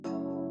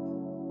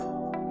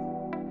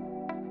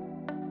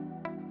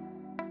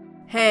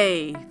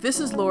Hey, this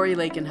is Lori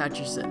Lakin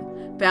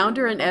Hutcherson,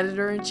 founder and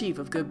editor-in-chief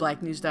of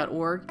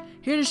GoodBlackNews.org,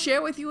 here to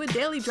share with you a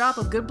daily drop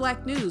of Good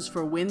Black News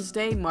for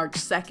Wednesday, March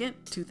 2nd,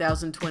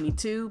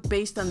 2022,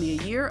 based on the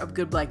A Year of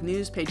Good Black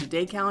News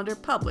page-a-day calendar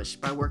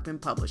published by Workman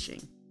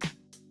Publishing.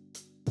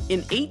 In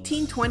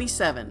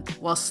 1827,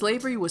 while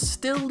slavery was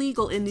still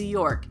legal in New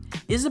York,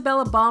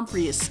 Isabella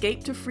Baumfree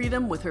escaped to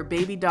freedom with her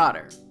baby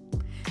daughter.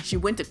 She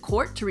went to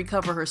court to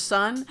recover her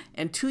son,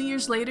 and 2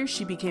 years later,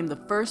 she became the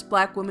first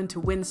black woman to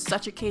win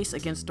such a case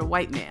against a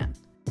white man.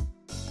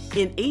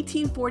 In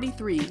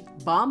 1843,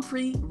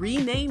 Baumfree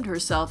renamed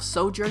herself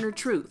Sojourner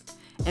Truth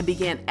and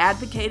began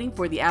advocating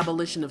for the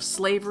abolition of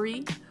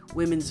slavery,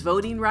 women's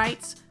voting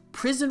rights,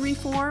 prison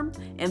reform,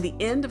 and the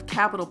end of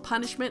capital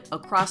punishment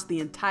across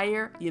the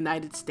entire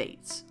United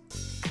States.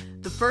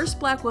 The first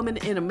black woman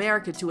in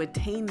America to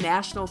attain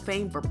national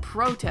fame for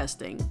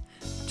protesting,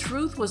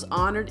 Truth was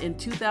honored in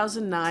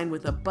 2009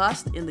 with a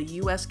bust in the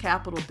U.S.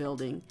 Capitol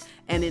building,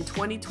 and in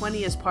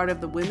 2020 as part of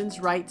the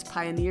Women's Rights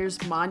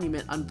Pioneers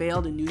Monument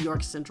unveiled in New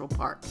York Central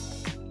Park.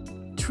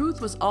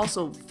 Truth was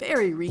also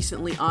very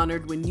recently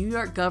honored when New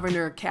York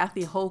Governor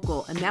Kathy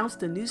Hochul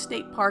announced a new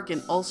state park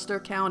in Ulster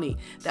County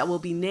that will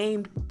be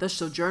named the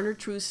Sojourner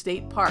Truth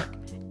State Park,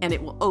 and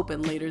it will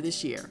open later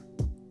this year.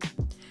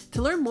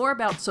 To learn more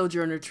about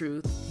Sojourner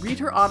Truth, read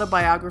her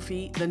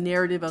autobiography, The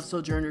Narrative of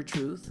Sojourner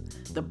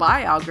Truth, the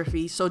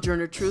biography,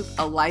 Sojourner Truth,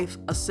 A Life,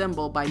 a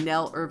Symbol by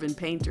Nell Irvin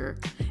Painter,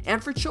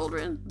 and for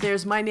children,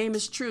 there's My Name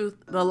is Truth,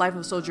 The Life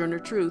of Sojourner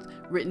Truth,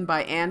 written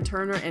by Ann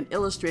Turner and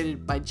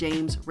illustrated by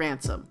James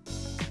Ransom.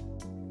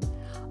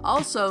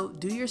 Also,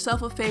 do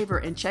yourself a favor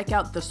and check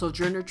out the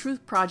Sojourner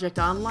Truth Project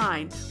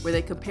online, where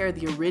they compare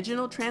the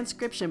original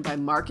transcription by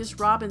Marcus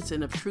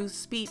Robinson of Truth's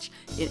speech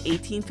in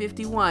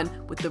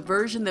 1851 with the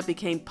version that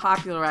became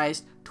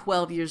popularized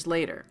 12 years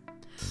later.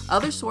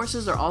 Other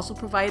sources are also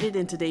provided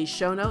in today's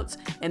show notes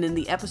and in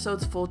the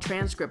episode's full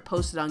transcript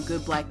posted on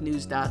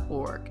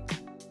goodblacknews.org.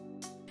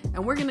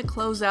 And we're going to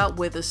close out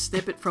with a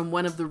snippet from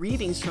one of the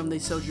readings from the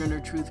Sojourner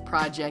Truth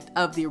Project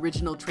of the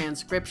original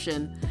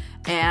transcription.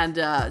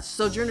 And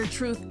Sojourner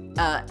Truth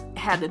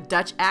had a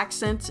Dutch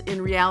accent in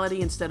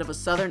reality instead of a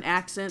Southern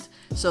accent,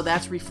 so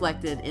that's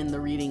reflected in the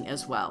reading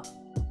as well.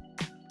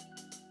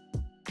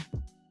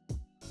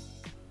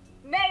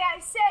 May I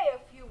say a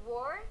few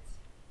words?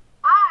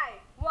 I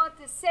want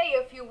to say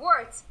a few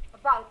words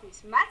about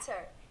this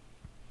matter.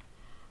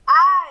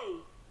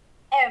 I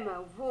am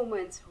a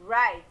woman's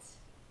right.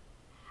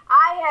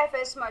 I have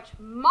as much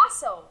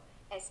muscle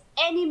as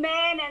any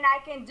man, and I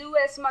can do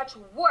as much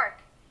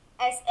work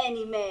as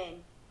any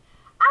man.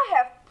 I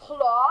have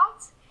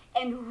plowed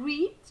and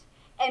reaped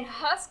and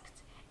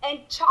husked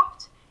and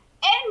chopped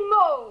and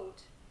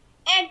mowed.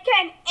 And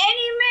can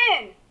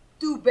any man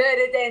do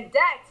better than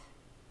that?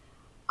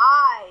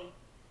 I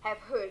have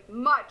heard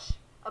much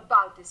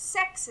about the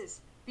sexes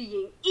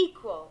being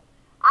equal.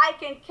 I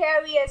can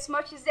carry as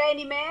much as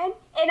any man,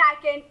 and I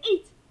can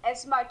eat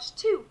as much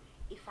too,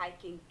 if I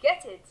can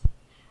get it.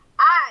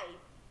 I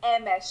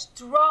am as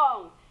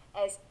strong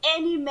as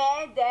any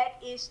man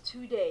that is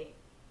today.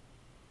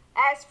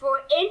 As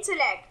for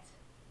intellect,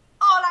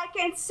 all I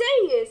can say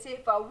is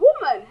if a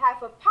woman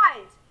have a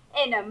pint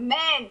and a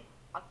man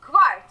a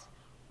quart,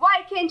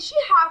 why can't she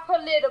have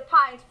her little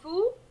pint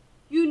full?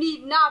 You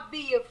need not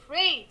be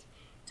afraid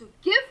to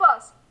give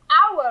us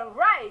our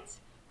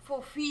rights,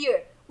 for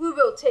fear we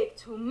will take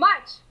too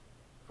much,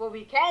 for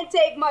we can't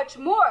take much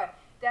more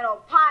than our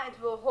pint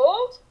will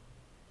hold.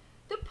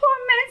 The poor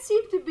man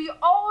seemed to be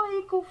all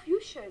in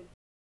confusion.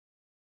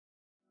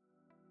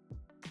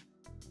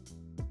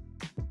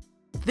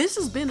 This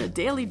has been a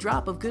daily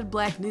drop of Good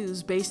Black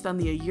News based on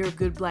the A Year of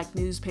Good Black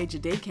News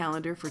page-a-day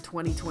calendar for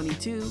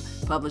 2022,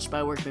 published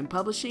by Workman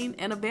Publishing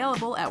and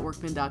available at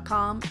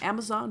workman.com,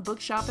 Amazon,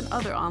 Bookshop, and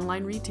other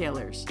online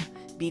retailers.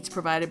 Beats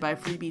provided by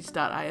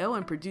freebeats.io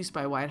and produced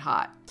by White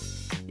Hot.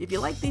 If you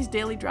like these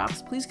daily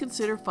drops, please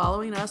consider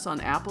following us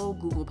on Apple,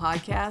 Google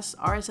Podcasts,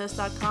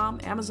 RSS.com,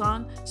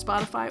 Amazon,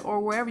 Spotify,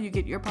 or wherever you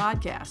get your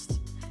podcasts.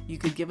 You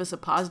could give us a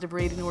positive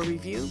rating or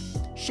review,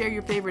 share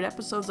your favorite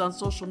episodes on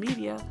social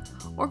media,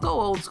 or go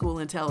old school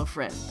and tell a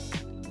friend.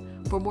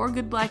 For more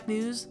Good Black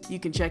News, you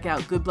can check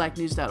out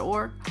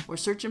goodblacknews.org or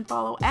search and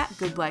follow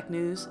 @Good Black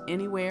News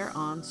anywhere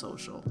on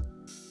social.